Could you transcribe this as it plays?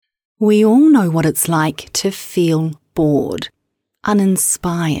We all know what it's like to feel bored,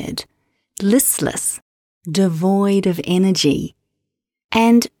 uninspired, listless, devoid of energy.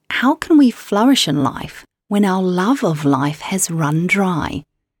 And how can we flourish in life when our love of life has run dry?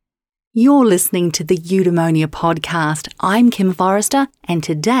 You're listening to the Eudaimonia podcast. I'm Kim Forrester, and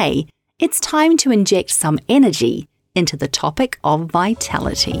today it's time to inject some energy into the topic of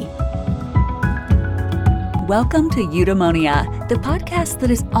vitality. Welcome to Eudaimonia, the podcast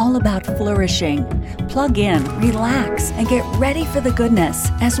that is all about flourishing. Plug in, relax, and get ready for the goodness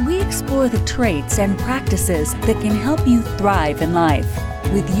as we explore the traits and practices that can help you thrive in life.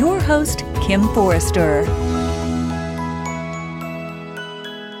 With your host, Kim Forrester.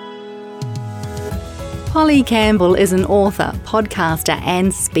 Polly Campbell is an author, podcaster,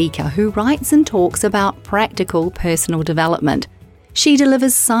 and speaker who writes and talks about practical personal development. She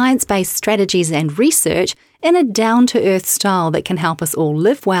delivers science-based strategies and research in a down-to-earth style that can help us all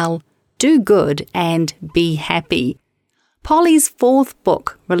live well, do good, and be happy. Polly's fourth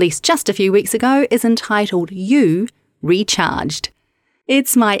book, released just a few weeks ago, is entitled You Recharged.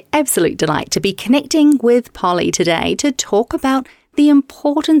 It's my absolute delight to be connecting with Polly today to talk about the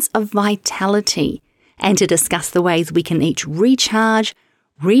importance of vitality and to discuss the ways we can each recharge,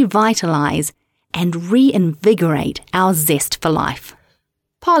 revitalize, and reinvigorate our zest for life.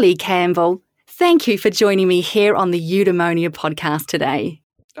 Polly Campbell, thank you for joining me here on the Eudaimonia podcast today.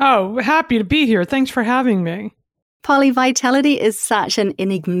 Oh, happy to be here. Thanks for having me. Polly, vitality is such an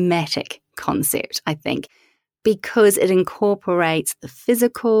enigmatic concept, I think, because it incorporates the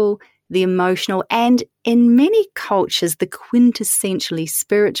physical, the emotional, and in many cultures, the quintessentially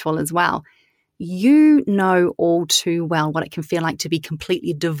spiritual as well. You know all too well what it can feel like to be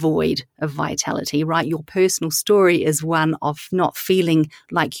completely devoid of vitality, right? Your personal story is one of not feeling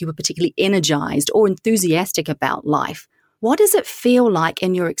like you were particularly energized or enthusiastic about life. What does it feel like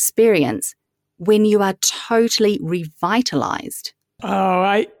in your experience when you are totally revitalized? Oh,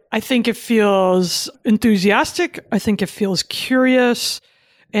 I think it feels enthusiastic. I think it feels curious,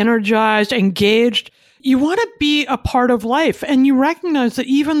 energized, engaged. You want to be a part of life, and you recognize that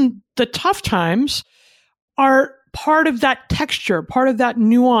even the tough times are part of that texture, part of that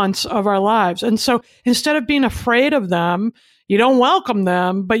nuance of our lives. And so instead of being afraid of them, you don't welcome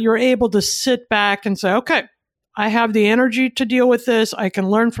them, but you're able to sit back and say, okay, I have the energy to deal with this. I can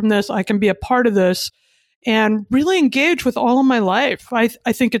learn from this. I can be a part of this and really engage with all of my life. I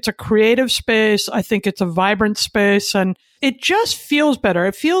think it's a creative space. I think it's a vibrant space, and it just feels better.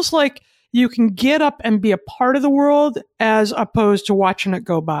 It feels like you can get up and be a part of the world as opposed to watching it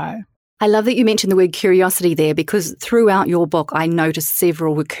go by. I love that you mentioned the word curiosity there, because throughout your book, I noticed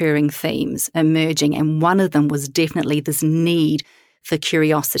several recurring themes emerging, and one of them was definitely this need for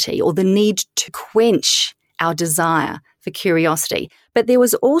curiosity, or the need to quench our desire for curiosity. But there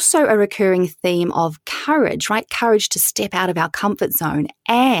was also a recurring theme of courage, right? Courage to step out of our comfort zone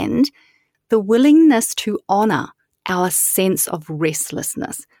and the willingness to honor our sense of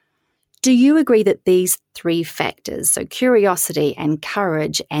restlessness. Do you agree that these three factors, so curiosity and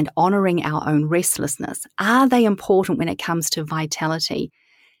courage and honoring our own restlessness, are they important when it comes to vitality?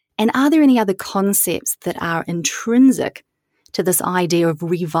 And are there any other concepts that are intrinsic to this idea of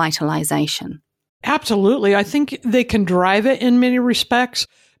revitalization? Absolutely. I think they can drive it in many respects,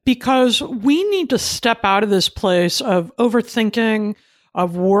 because we need to step out of this place of overthinking,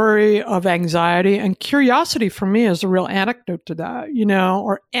 of worry, of anxiety. And curiosity for me is a real antidote to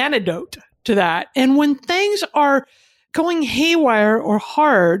that. And when things are going haywire or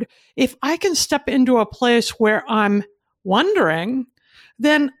hard, if I can step into a place where I'm wondering,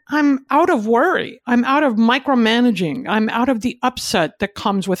 then I'm out of worry. I'm out of micromanaging. I'm out of the upset that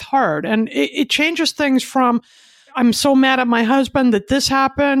comes with hard. And it changes things from, I'm so mad at my husband that this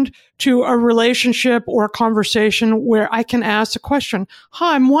happened, to a relationship or a conversation where I can ask the question,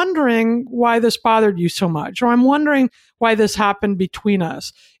 I'm wondering why this bothered you so much, or I'm wondering why this happened between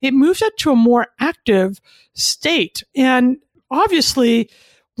us. It moves it to a more active state. And obviously,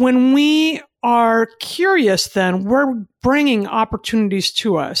 when we are curious, then we're bringing opportunities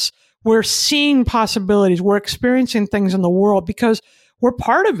to us. We're seeing possibilities. We're experiencing things in the world because we're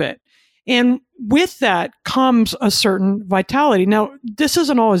part of it. And with that comes a certain vitality. Now, this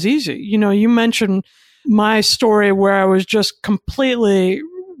isn't always easy. You mentioned my story where I was just completely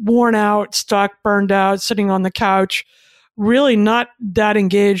worn out, stuck, burned out, sitting on the couch, really not that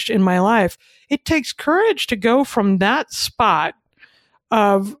engaged in my life. It takes courage to go from that spot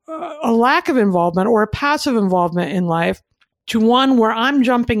of a lack of involvement or a passive involvement in life to one where I'm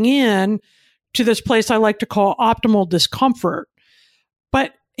jumping in to this place I like to call optimal discomfort.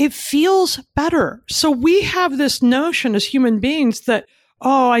 But it feels better. So we have this notion as human beings that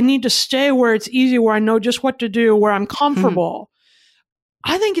oh, I need to stay where it's easy, where I know just what to do, where I'm comfortable.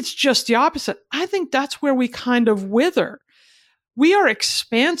 I think it's just the opposite. I think that's where we kind of wither. We are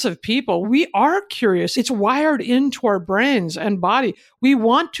expansive people. We are curious. It's wired into our brains and body. We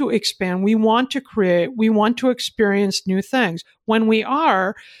want to expand. We want to create. We want to experience new things. When we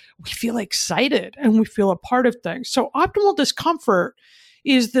are, we feel excited and we feel a part of things. So optimal discomfort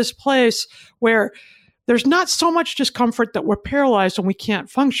is this place where there's not so much discomfort that we're paralyzed and we can't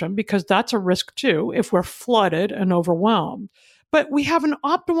function, because that's a risk too if we're flooded and overwhelmed. But we have an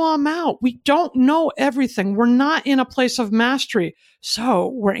optimal amount. We don't know everything. We're not in a place of mastery. So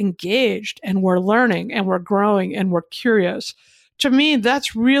we're engaged and we're learning and we're growing and we're curious. To me,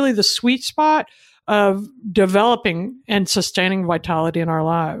 that's really the sweet spot of developing and sustaining vitality in our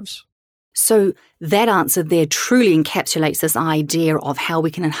lives. So that answer there truly encapsulates this idea of how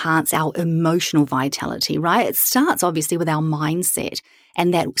we can enhance our emotional vitality, right? It starts obviously with our mindset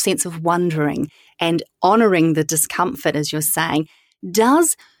and that sense of wondering and honoring the discomfort, as you're saying.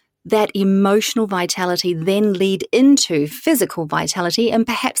 Does that emotional vitality then lead into physical vitality and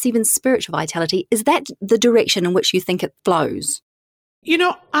perhaps even spiritual vitality? Is that the direction in which you think it flows? You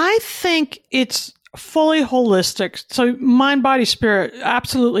know, I think it's fully holistic. So mind, body, spirit,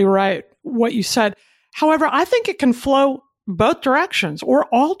 absolutely right, what you said. However, I think it can flow both directions or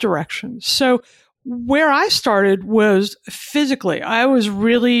all directions. So where I started was physically. I was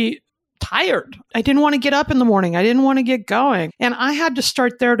really tired. I didn't want to get up in the morning. I didn't want to get going. And I had to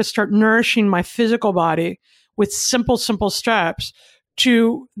start there to start nourishing my physical body with simple steps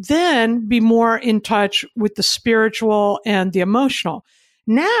to then be more in touch with the spiritual and the emotional.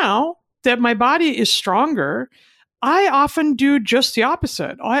 Now that my body is stronger, I often do just the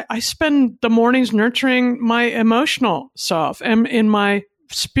opposite. I spend the mornings nurturing my emotional self and in my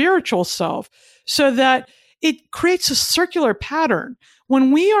spiritual self so that it creates a circular pattern.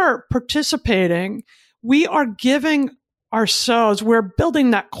 When we are participating, we are giving ourselves, we're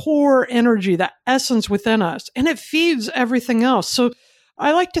building that core energy, that essence within us, and it feeds everything else. So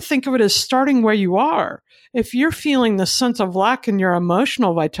I like to think of it as starting where you are. If you're feeling the sense of lack in your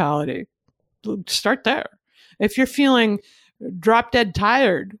emotional vitality, start there. If you're feeling drop dead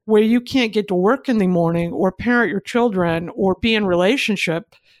tired, where you can't get to work in the morning or parent your children or be in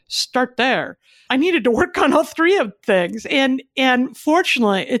relationship, start there. I needed to work on all three of things. And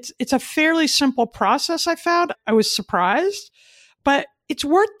fortunately, it's a fairly simple process I found. I was surprised, but it's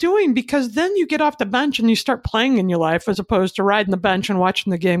worth doing because then you get off the bench and you start playing in your life as opposed to riding the bench and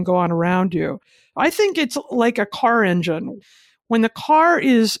watching the game go on around you. I think it's like a car engine. When the car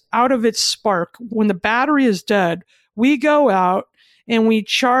is out of its spark, when the battery is dead, we go out and we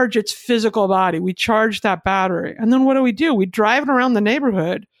charge its physical body. We charge that battery. And then what do? We drive it around the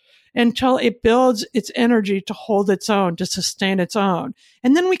neighborhood until it builds its energy to hold its own, to sustain its own.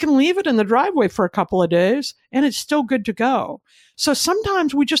 And then we can leave it in the driveway for a couple of days and it's still good to go. So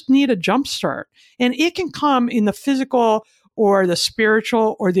sometimes we just need a jump start, and it can come in the physical or the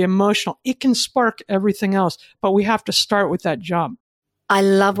spiritual or the emotional. It can spark everything else, but we have to start with that jump. I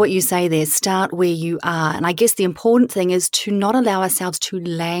love what you say there, start where you are. And I guess the important thing is to not allow ourselves to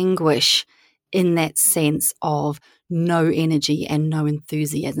languish in that sense of no energy and no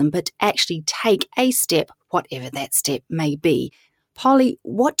enthusiasm, but actually take a step, whatever that step may be. Polly,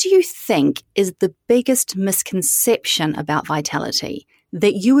 what do you think is the biggest misconception about vitality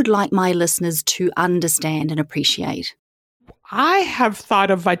that you would like my listeners to understand and appreciate? I have thought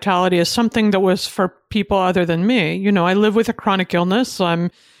of vitality as something that was for people other than me. You know, I live with a chronic illness.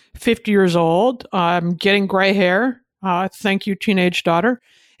 I'm 50 years old. I'm getting gray hair. Thank you, teenage daughter.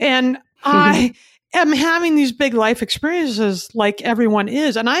 And I am having these big life experiences like everyone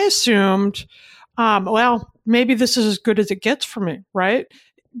is. And I assumed, maybe this is as good as it gets for me, right?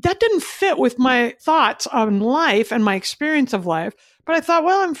 That didn't fit with my thoughts on life and my experience of life. But I thought,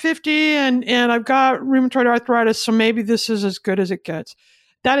 I'm 50 and I've got rheumatoid arthritis, so maybe this is as good as it gets.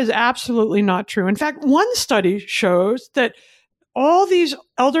 That is absolutely not true. In fact, one study shows that all these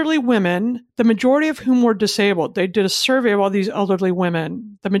elderly women, the majority of whom were disabled, they did a survey of all these elderly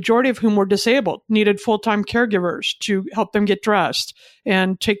women, the majority of whom were disabled, needed full-time caregivers to help them get dressed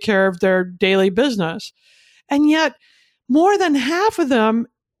and take care of their daily business. And yet, more than half of them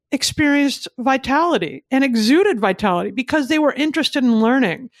experienced vitality and exuded vitality because they were interested in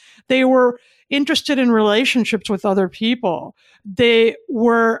learning. They were interested in relationships with other people. They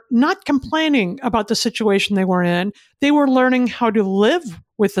were not complaining about the situation they were in. They were learning how to live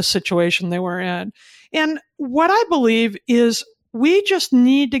with the situation they were in. And what I believe is we just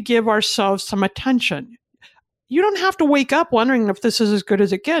need to give ourselves some attention. You don't have to wake up wondering if this is as good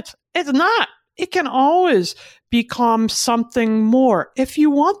as it gets. It's not. it can always become something more if you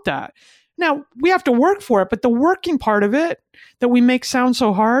want that. Now, we have to work for it, but the working part of it that we make sound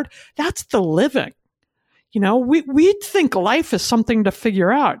so hard, that's the living. We think life is something to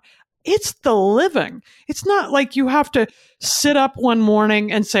figure out. It's the living. It's not like you have to sit up one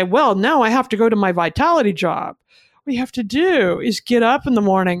morning and say, well, now I have to go to my vitality job. What you have to do is get up in the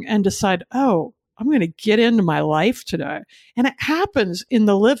morning and decide, oh, I'm going to get into my life today. And it happens in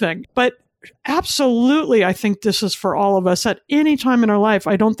the living. But absolutely, I think this is for all of us at any time in our life.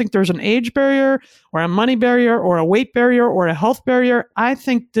 I don't think there's an age barrier or a money barrier or a weight barrier or a health barrier. I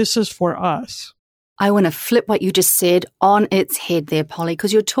think this is for us. I want to flip what you just said on its head there, Polly,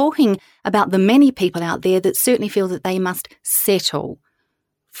 because you're talking about the many people out there that certainly feel that they must settle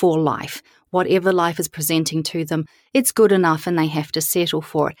for life. Whatever life is presenting to them, it's good enough and they have to settle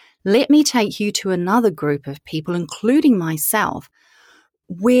for it. Let me take you to another group of people, including myself,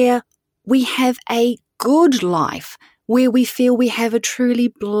 where we have a good life, where we feel we have a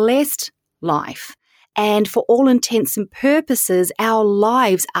truly blessed life. And for all intents and purposes, our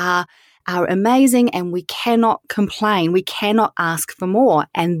lives are amazing and we cannot complain. We cannot ask for more.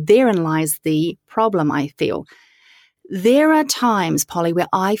 And therein lies the problem, I feel. There are times, Polly, where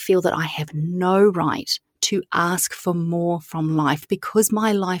I feel that I have no right to ask for more from life because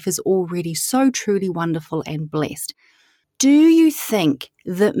my life is already so truly wonderful and blessed. Do you think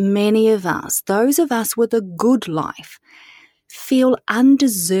that many of us, those of us with a good life, feel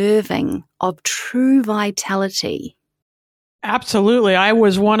undeserving of true vitality? Absolutely. I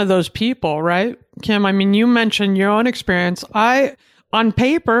was one of those people, right? Kim, I mean, you mentioned your own experience. On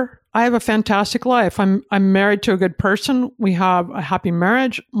paper, I have a fantastic life. I'm married to a good person. We have a happy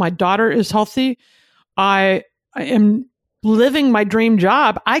marriage. My daughter is healthy. I am living my dream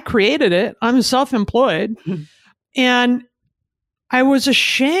job. I created it. I'm self-employed. And I was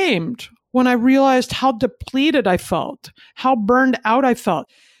ashamed when I realized how depleted I felt, how burned out I felt.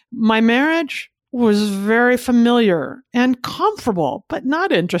 My marriage was very familiar and comfortable, but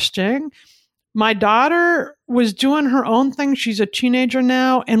not interesting. My daughter was doing her own thing. She's a teenager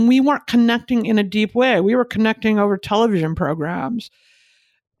now, and we weren't connecting in a deep way. We were connecting over television programs.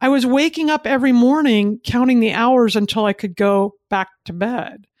 I was waking up every morning, counting the hours until I could go back to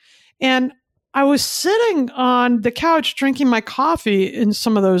bed. And I was sitting on the couch drinking my coffee in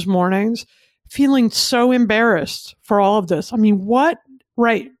some of those mornings, feeling so embarrassed for all of this. I mean, what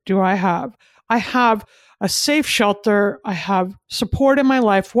right do I have? I have a safe shelter. I have support in my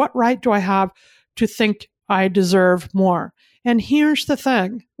life. What right do I have to think I deserve more? And here's the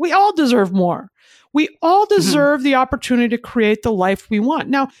thing. We all deserve more. We all deserve the opportunity to create the life we want.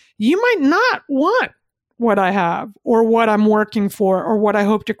 Now, you might not want what I have or what I'm working for or what I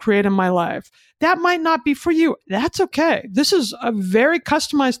hope to create in my life. That might not be for you. That's okay. This is a very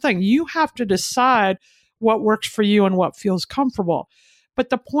customized thing. You have to decide what works for you and what feels comfortable. But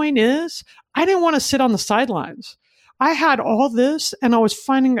the point is, I didn't want to sit on the sidelines. I had all this and I was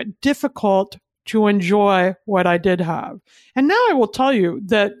finding it difficult to enjoy what I did have. And now I will tell you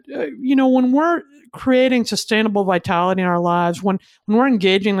that, when we're creating sustainable vitality in our lives, when we're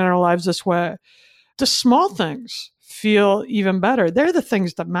engaging in our lives this way, the small things feel even better. They're the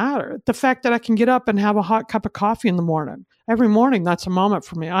things that matter. The fact that I can get up and have a hot cup of coffee in the morning. Every morning, that's a moment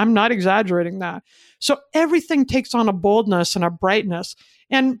for me. I'm not exaggerating that. So everything takes on a boldness and a brightness,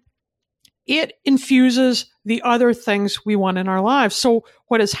 and it infuses the other things we want in our lives. So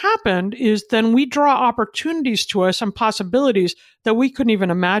what has happened is then we draw opportunities to us and possibilities that we couldn't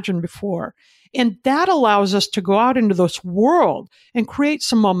even imagine before. And that allows us to go out into this world and create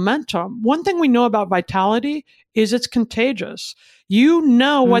some momentum. One thing we know about vitality is it's contagious. You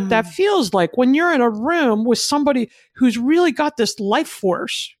know what that feels like when you're in a room with somebody who's really got this life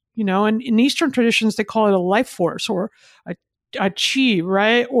force, and in Eastern traditions, they call it a life force or a chi,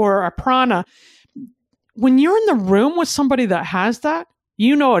 right? Or a prana. When you're in the room with somebody that has that,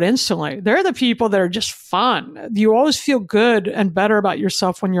 you know it instantly. They're the people that are just fun. You always feel good and better about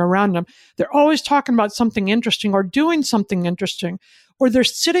yourself when you're around them. They're always talking about something interesting or doing something interesting, or they're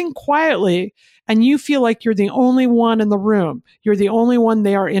sitting quietly and you feel like you're the only one in the room. You're the only one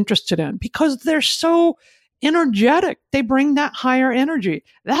they are interested in because they're so energetic. They bring that higher energy.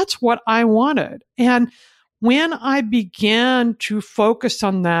 That's what I wanted. And when I began to focus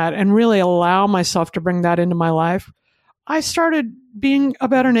on that and really allow myself to bring that into my life, I started being a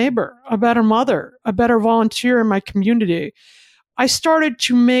better neighbor, a better mother, a better volunteer in my community. I started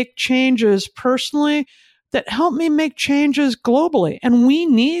to make changes personally that help me make changes globally. And we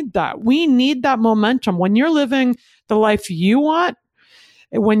need that. We need that momentum. When you're living the life you want,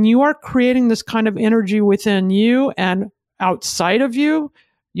 when you are creating this kind of energy within you and outside of you,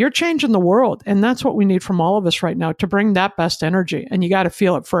 you're changing the world. And that's what we need from all of us right now, to bring that best energy. And you got to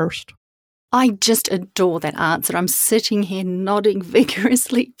feel it first. I just adore that answer. I'm sitting here nodding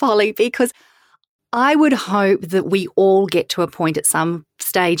vigorously, Polly, because I would hope that we all get to a point at some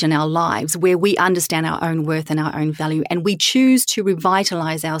stage in our lives where we understand our own worth and our own value, and we choose to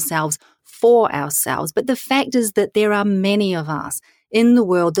revitalize ourselves for ourselves. But the fact is that there are many of us in the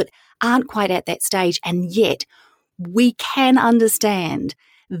world that aren't quite at that stage, and yet we can understand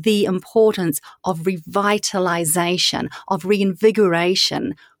the importance of revitalization, of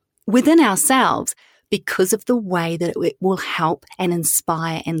reinvigoration within ourselves, because of the way that it will help and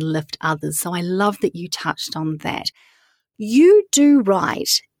inspire and lift others. So I love that you touched on that. You do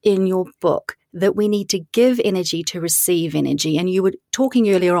write in your book that we need to give energy to receive energy. And you were talking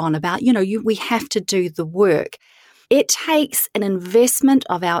earlier on about, we have to do the work. It takes an investment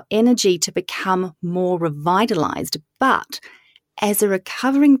of our energy to become more revitalized. But as a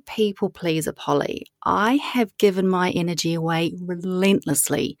recovering people pleaser, Polly, I have given my energy away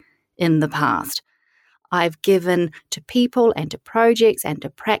relentlessly in the past. I've given to people and to projects and to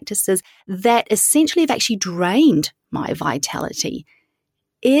practices that essentially have actually drained my vitality.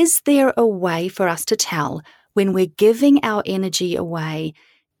 Is there a way for us to tell when we're giving our energy away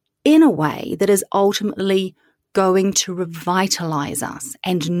in a way that is ultimately going to revitalize us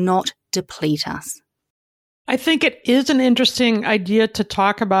and not deplete us? I think it is an interesting idea to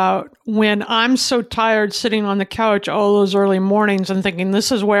talk about when I'm so tired sitting on the couch all those early mornings and thinking,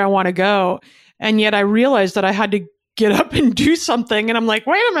 this is where I want to go. And yet I realized that I had to get up and do something. And I'm like,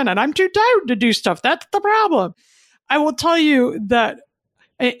 wait a minute, I'm too tired to do stuff. That's the problem. I will tell you that,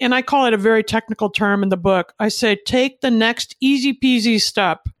 and I call it a very technical term in the book. I say, take the next easy peasy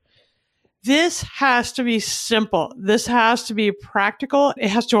step. This has to be simple. This has to be practical. It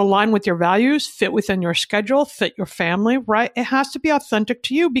has to align with your values, fit within your schedule, fit your family, right? It has to be authentic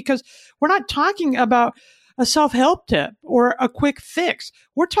to you, because we're not talking about a self-help tip or a quick fix.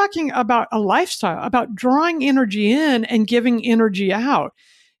 We're talking about a lifestyle, about drawing energy in and giving energy out.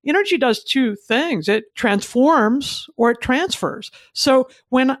 Energy does two things. It transforms or it transfers. So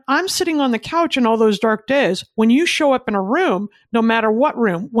when I'm sitting on the couch in all those dark days, when you show up in a room, no matter what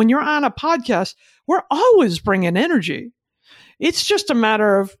room, when you're on a podcast, we're always bringing energy. It's just a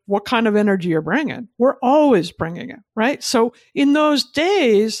matter of what kind of energy you're bringing. We're always bringing it, right? So in those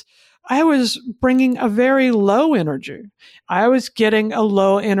days, I was bringing a very low energy. I was getting a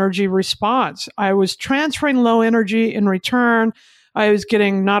low energy response. I was transferring low energy in return. I was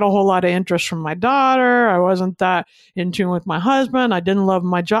getting not a whole lot of interest from my daughter. I wasn't that in tune with my husband. I didn't love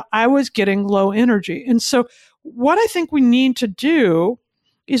my job. I was getting low energy. And so what I think we need to do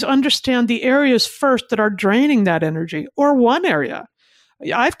is understand the areas first that are draining that energy, or one area.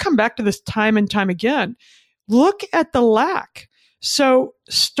 I've come back to this time and time again. Look at the lack. So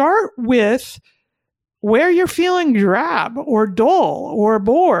start with where you're feeling drab or dull or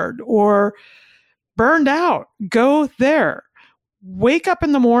bored or burned out. Go there. Wake up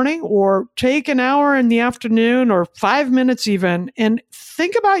in the morning or take an hour in the afternoon or 5 minutes even and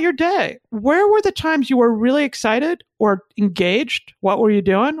think about your day. Where were the times you were really excited or engaged? What were you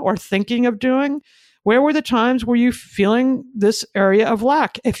doing or thinking of doing? Where were the times were you feeling this area of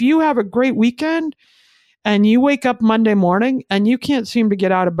lack? If you have a great weekend and you wake up Monday morning and you can't seem to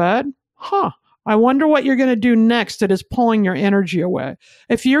get out of bed, I wonder what you're going to do next that is pulling your energy away.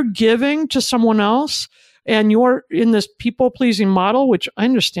 If you're giving to someone else and you're in this people-pleasing model, which I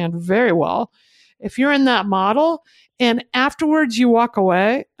understand very well, if you're in that model and afterwards you walk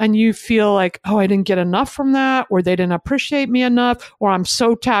away and you feel like, oh, I didn't get enough from that, or they didn't appreciate me enough, or I'm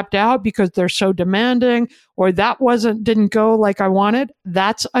so tapped out because they're so demanding, or that didn't go like I wanted,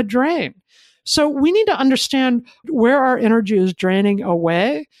 that's a drain. So we need to understand where our energy is draining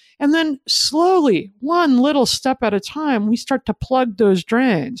away. And then slowly, one little step at a time, we start to plug those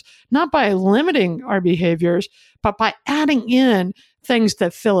drains, not by limiting our behaviors, but by adding in things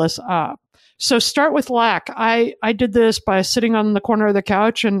that fill us up. So start with lack. I did this by sitting on the corner of the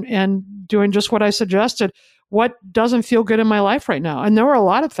couch and doing just what I suggested. What doesn't feel good in my life right now? And there were a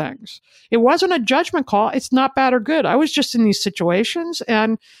lot of things. It wasn't a judgment call. It's not bad or good. I was just in these situations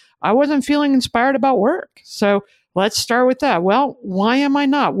and I wasn't feeling inspired about work. So let's start with that. Well, why am I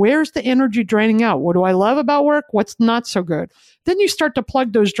not? Where's the energy draining out? What do I love about work? What's not so good? Then you start to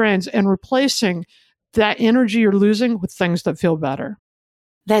plug those drains and replacing that energy you're losing with things that feel better.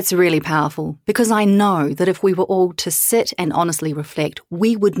 That's really powerful, because I know that if we were all to sit and honestly reflect,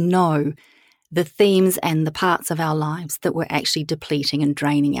 we would know the themes and the parts of our lives that were actually depleting and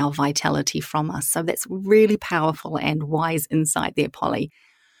draining our vitality from us. So that's really powerful and wise insight there, Polly.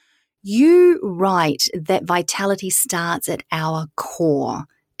 You write that vitality starts at our core.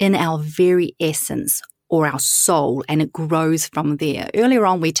 in our very essence or our soul, and it grows from there. Earlier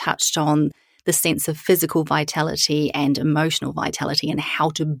on, we touched on the sense of physical vitality and emotional vitality and how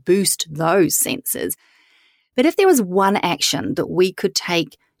to boost those senses. But if there was one action that we could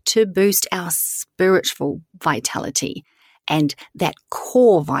take to boost our spiritual vitality and that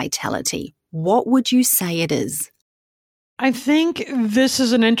core vitality, what would you say it is? I think this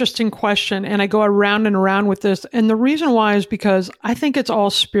is an interesting question, and I go around and around with this. And the reason why is because I think it's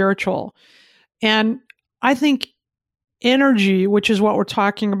all spiritual. And I think energy, which is what we're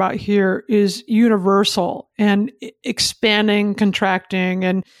talking about here, is universal and expanding,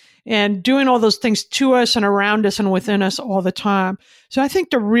 contracting, and doing all those things to us and around us and within us all the time. So I think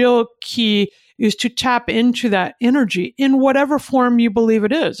the real key is to tap into that energy in whatever form you believe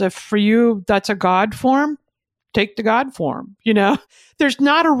it is. If for you that's a God form, take the God form. There's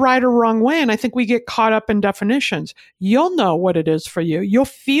not a right or wrong way. And I think we get caught up in definitions. You'll know what it is for you. You'll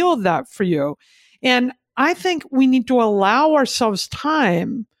feel that for you. And I think we need to allow ourselves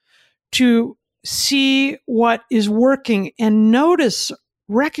time to see what is working and notice,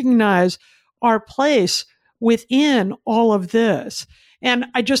 recognize our place within all of this. And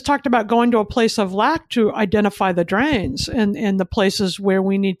I just talked about going to a place of lack to identify the drains and the places where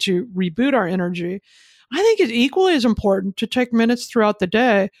we need to reboot our energy. I think it's equally as important to take minutes throughout the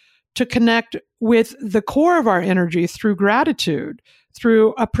day to connect with the core of our energy through gratitude,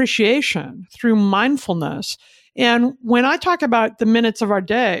 through appreciation, through mindfulness. And when I talk about the minutes of our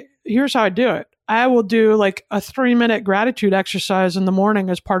day, here's how I do it. I will do like a 3-minute gratitude exercise in the morning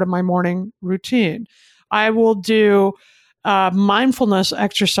as part of my morning routine. I will do a mindfulness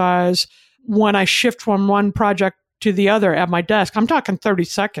exercise when I shift from one project to the other at my desk. I'm talking 30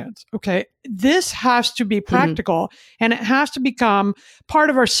 seconds. Okay. This has to be practical and it has to become part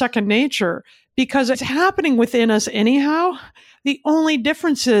of our second nature because it's happening within us anyhow. The only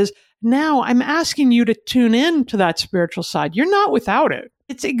difference is now I'm asking you to tune in to that spiritual side. You're not without it.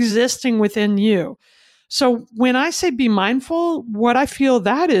 It's existing within you. So when I say be mindful, what I feel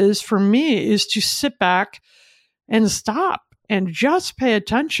that is for me is to sit back and stop and just pay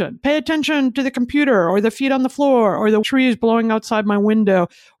attention. Pay attention to the computer or the feet on the floor or the trees blowing outside my window,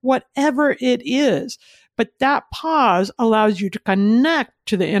 whatever it is. But that pause allows you to connect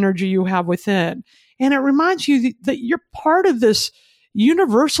to the energy you have within. And it reminds you that you're part of this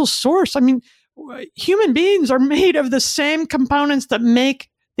universal source. I mean, human beings are made of the same components that make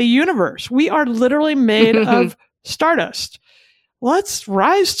the universe. We are literally made of stardust. Let's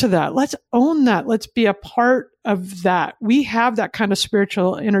rise to that. Let's own that. Let's be a part of that. We have that kind of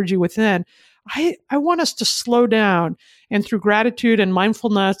spiritual energy within. I want us to slow down and through gratitude and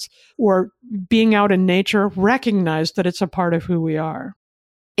mindfulness or being out in nature, recognize that it's a part of who we are.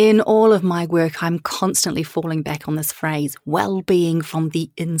 In all of my work, I'm constantly falling back on this phrase, well-being from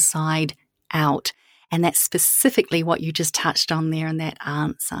the inside out. And that's specifically what you just touched on there in that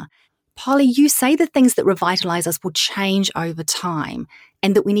answer. Polly, you say the things that revitalize us will change over time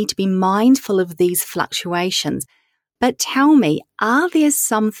and that we need to be mindful of these fluctuations. But tell me, are there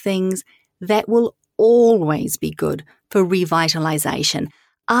some things that will always be good for revitalization?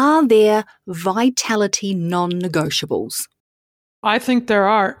 Are there vitality non-negotiables? I think there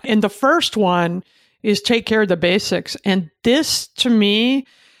are. And the first one is take care of the basics. And this, to me,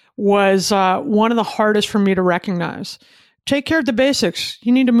 was one of the hardest for me to recognize. Take care of the basics.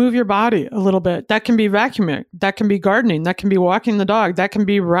 You need to move your body a little bit. That can be vacuuming. That can be gardening. That can be walking the dog. That can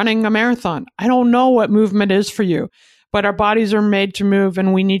be running a marathon. I don't know what movement is for you, but our bodies are made to move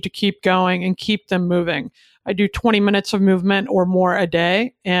and we need to keep going and keep them moving. I do 20 minutes of movement or more a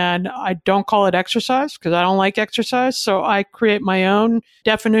day, and I don't call it exercise because I don't like exercise. So I create my own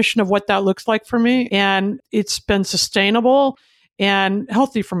definition of what that looks like for me, and it's been sustainable and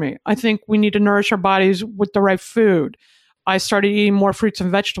healthy for me. I think we need to nourish our bodies with the right food. I started eating more fruits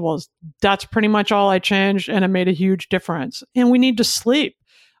and vegetables. That's pretty much all I changed, and it made a huge difference. And we need to sleep.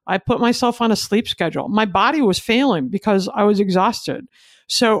 I put myself on a sleep schedule. My body was failing because I was exhausted.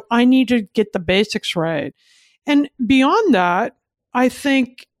 So I need to get the basics right. And beyond that, I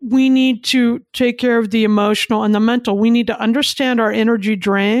think we need to take care of the emotional and the mental. We need to understand our energy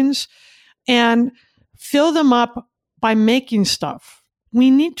drains and fill them up by making stuff.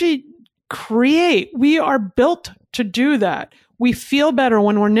 We need to create. We are built to do that. We feel better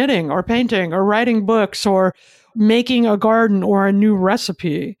when we're knitting or painting or writing books or making a garden or a new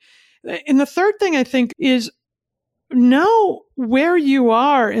recipe. And the third thing I think is know where you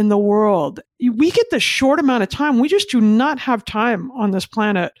are in the world. We get this short amount of time. We just do not have time on this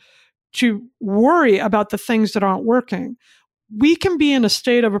planet to worry about the things that aren't working. We can be in a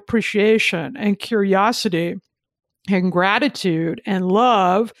state of appreciation and curiosity and gratitude and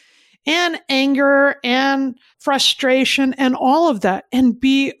love and anger and frustration and all of that, and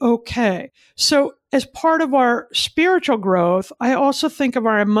be okay. So as part of our spiritual growth, I also think of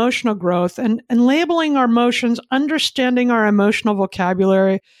our emotional growth and labeling our emotions, understanding our emotional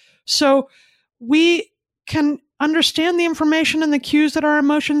vocabulary, so we can understand the information and the cues that our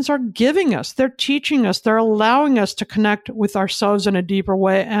emotions are giving us. They're teaching us, they're allowing us to connect with ourselves in a deeper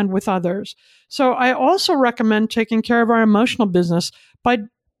way and with others. So I also recommend taking care of our emotional business by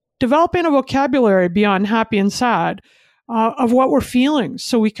developing a vocabulary beyond happy and sad of what we're feeling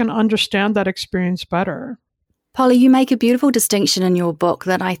so we can understand that experience better. Polly, you make a beautiful distinction in your book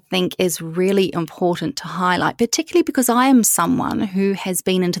that I think is really important to highlight, particularly because I am someone who has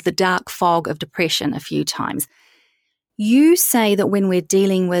been into the dark fog of depression a few times. You say that when we're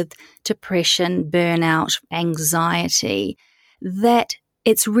dealing with depression, burnout, anxiety, that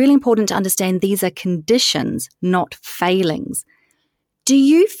it's really important to understand these are conditions, not failings. Do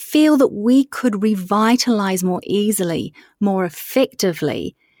you feel that we could revitalize more easily, more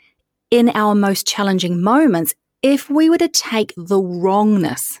effectively in our most challenging moments if we were to take the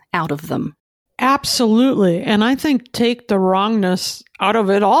wrongness out of them? Absolutely. And I think take the wrongness out of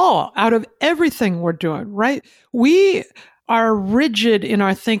it all, out of everything we're doing, right? We are rigid in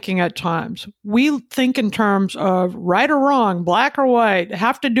our thinking at times. We think in terms of right or wrong, black or white,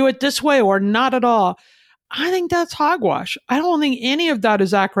 have to do it this way or not at all. I think that's hogwash. I don't think any of that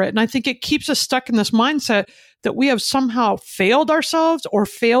is accurate. And I think it keeps us stuck in this mindset that we have somehow failed ourselves or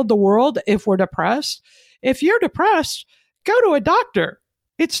failed the world if we're depressed. If you're depressed, go to a doctor.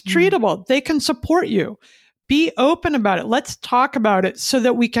 It's treatable. They can support you. Be open about it. Let's talk about it so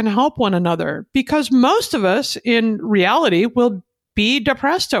that we can help one another. Because most of us in reality will be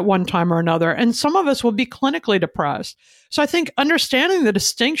depressed at one time or another, and some of us will be clinically depressed. So I think understanding the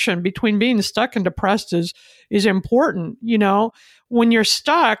distinction between being stuck and depressed is important. You know, when you're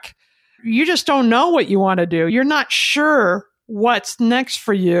stuck, you just don't know what you want to do. You're not sure what's next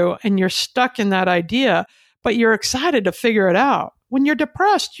for you, and you're stuck in that idea, but you're excited to figure it out. When you're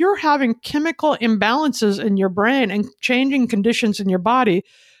depressed, you're having chemical imbalances in your brain and changing conditions in your body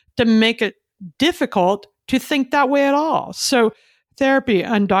to make it difficult to think that way at all. So therapy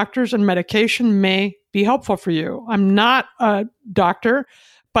and doctors and medication may be helpful for you. I'm not a doctor,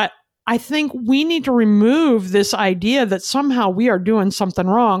 but I think we need to remove this idea that somehow we are doing something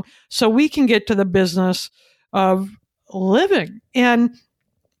wrong so we can get to the business of living. And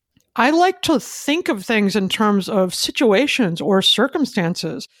I like to think of things in terms of situations or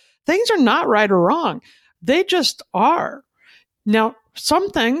circumstances. Things are not right or wrong. They just are. Now, some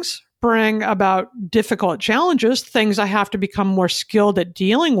things bring about difficult challenges, things I have to become more skilled at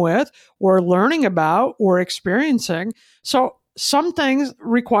dealing with or learning about or experiencing. So some things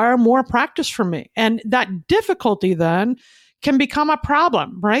require more practice from me. And that difficulty then can become a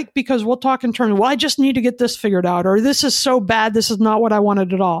problem, right? Because we'll talk in terms of, well, I just need to get this figured out, or this is so bad, this is not what I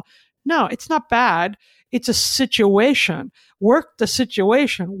wanted at all. No, it's not bad. It's a situation. Work the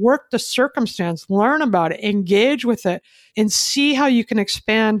situation, work the circumstance, learn about it, engage with it, and see how you can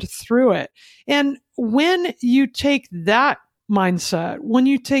expand through it. And when you take that mindset, when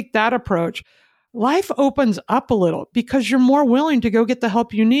you take that approach, life opens up a little because you're more willing to go get the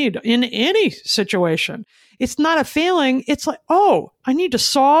help you need in any situation. It's not a failing. It's like, oh, I need to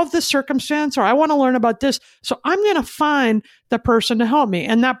solve this circumstance, or I want to learn about this. So I'm going to find the person to help me.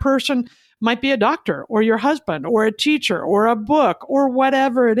 And that person might be a doctor or your husband or a teacher or a book or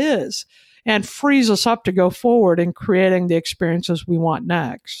whatever it is, and frees us up to go forward in creating the experiences we want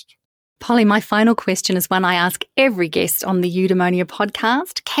next. Polly, my final question is one I ask every guest on the Eudaimonia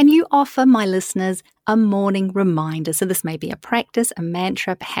podcast. Can you offer my listeners a morning reminder? So this may be a practice, a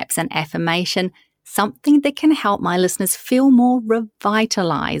mantra, perhaps an affirmation, something that can help my listeners feel more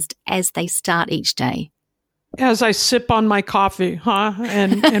revitalized as they start each day. As I sip on my coffee,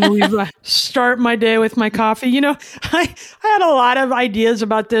 and we start my day with my coffee. You know, I had a lot of ideas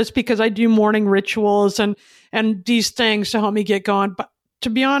about this because I do morning rituals and these things to help me get going. But to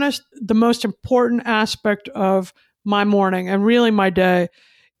be honest, the most important aspect of my morning and really my day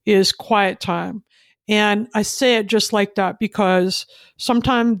is quiet time. And I say it just like that because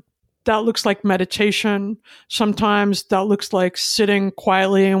sometimes that looks like meditation. Sometimes that looks like sitting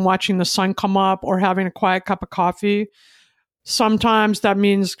quietly and watching the sun come up or having a quiet cup of coffee. Sometimes that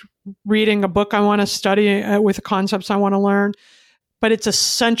means reading a book I want to study with the concepts I want to learn. But it's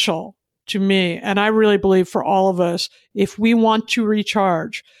essential to me, and I really believe for all of us, if we want to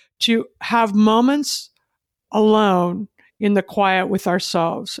recharge, to have moments alone in the quiet with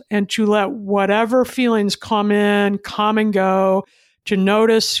ourselves and to let whatever feelings come in, come and go, to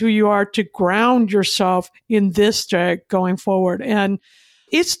notice who you are, to ground yourself in this day going forward. And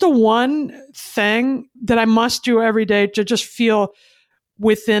it's the one thing that I must do every day to just feel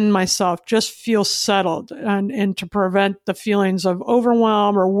within myself, just feel settled, and to prevent the feelings of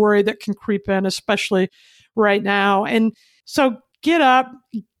overwhelm or worry that can creep in, especially right now. And so get up,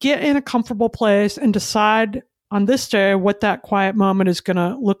 get in a comfortable place, and decide on this day what that quiet moment is going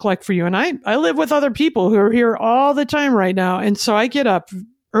to look like for you. And I live with other people who are here all the time right now. And so I get up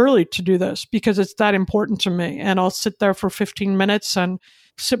early to do this because it's that important to me. And I'll sit there for 15 minutes and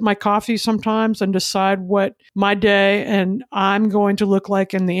sip my coffee sometimes and decide what my day and I'm going to look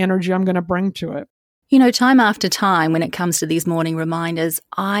like and the energy I'm going to bring to it. You know, time after time, when it comes to these morning reminders,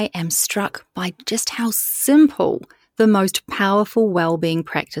 I am struck by just how simple the most powerful well-being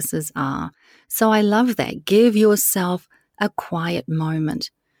practices are. So I love that. Give yourself a quiet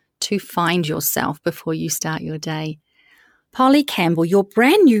moment to find yourself before you start your day. Polly Campbell, your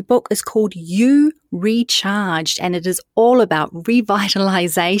brand new book is called You Recharged, and it is all about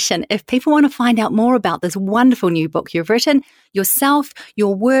revitalization. If people want to find out more about this wonderful new book you've written, yourself,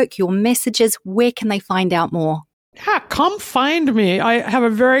 your work, your messages, where can they find out more? Yeah, come find me. I have a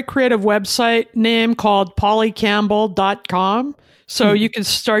very creative website name called pollycampbell.com. So you can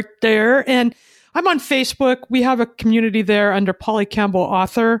start there. And I'm on Facebook. We have a community there under Polly Campbell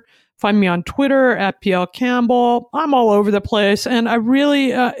Author. Find me on Twitter at PL Campbell. I'm all over the place. And I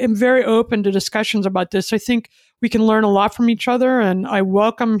really am very open to discussions about this. I think we can learn a lot from each other. And I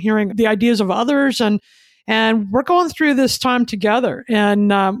welcome hearing the ideas of others. And we're going through this time together.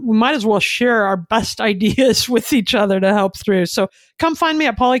 And we might as well share our best ideas with each other to help through. So come find me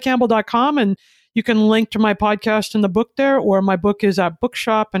at pollycampbell.com. And you can link to my podcast and the book there, or my book is at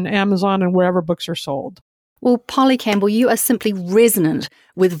Bookshop and Amazon and wherever books are sold. Well, Polly Campbell, you are simply resonant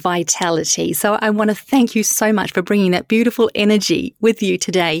with vitality. So I want to thank you so much for bringing that beautiful energy with you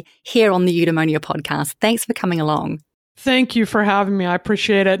today here on the Eudaimonia podcast. Thanks for coming along. Thank you for having me. I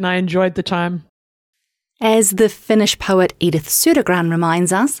appreciate it, and I enjoyed the time. As the Finnish poet Edith Södergran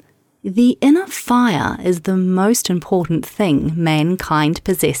reminds us, the inner fire is the most important thing mankind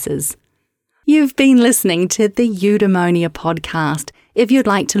possesses. You've been listening to the Eudaimonia podcast. If you'd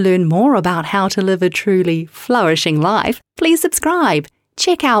like to learn more about how to live a truly flourishing life, please subscribe.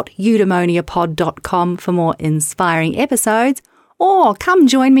 Check out eudaimoniapod.com for more inspiring episodes, or come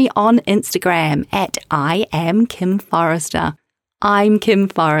join me on Instagram at I am Kim Forrester. I'm Kim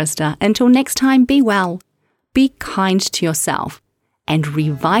Forrester. Until next time, be well, be kind to yourself, and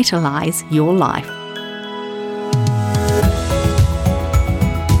revitalize your life.